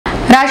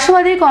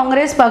राष्ट्रवादी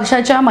काँग्रेस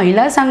पक्षाच्या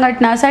महिला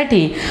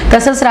संघटनासाठी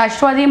तसंच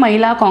राष्ट्रवादी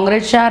महिला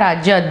काँग्रेसच्या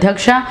राज्य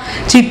अध्यक्षा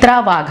चित्रा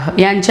वाघ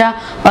यांच्या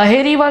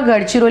अहेरी व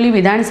गडचिरोली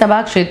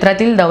विधानसभा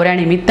क्षेत्रातील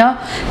दौऱ्यानिमित्त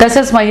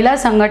तसंच महिला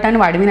संघटन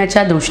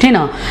वाढविण्याच्या दृष्टीने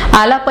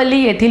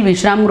आलापल्ली येथील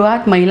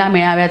विश्रामगृहात महिला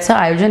मेळाव्याचं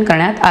आयोजन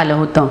करण्यात आलं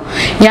होतं।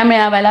 या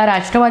मेळाव्याला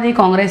राष्ट्रवादी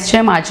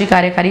काँग्रेसचे माजी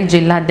कार्यकारी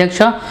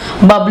जिल्हाध्यक्ष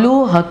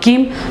बबलू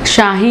हकीम,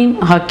 शाहीन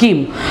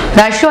हकीम,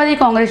 राष्ट्रवादी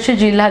काँग्रेसचे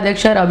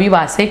जिल्हाध्यक्ष रवी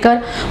वासेकर,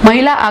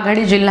 महिला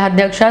आघाडी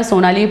जिल्हाध्यक्षा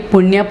सोनाली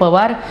पुण्य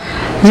पवार,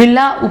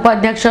 जिल्हा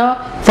उपाध्यक्ष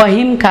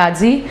फहीम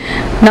काझी,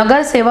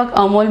 नगरसेवक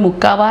अमोल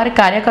मुक्कावार,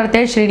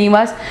 कार्यकर्ते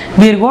श्रीनिवास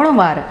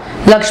बिरगोणवार,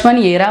 लक्ष्मण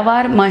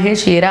येरावार,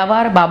 महेश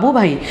येरावार,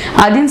 बाबूभाई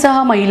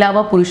आदींसह महिला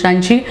व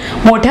पुरुषांची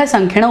मोठ्या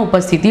संख्येने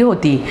उपस्थिती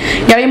होती।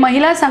 यावेळी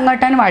महिला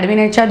संघटन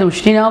वाढविण्याच्या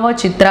दृष्टीने व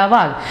चित्रा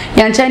वाघ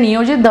यांच्या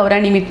नियोजित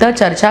दौऱ्यानिमित्त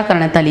चर्चा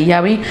करण्यात आली।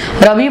 यावेळी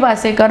रवी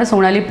वासेकर,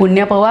 सोनाली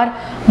पुण्य पवार,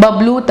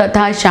 बबलू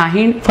तथा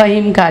शाहीन,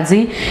 फहीम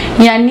काझी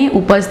यांनी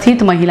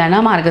उपस्थित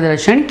महिलांना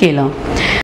मार्गदर्शन केलं।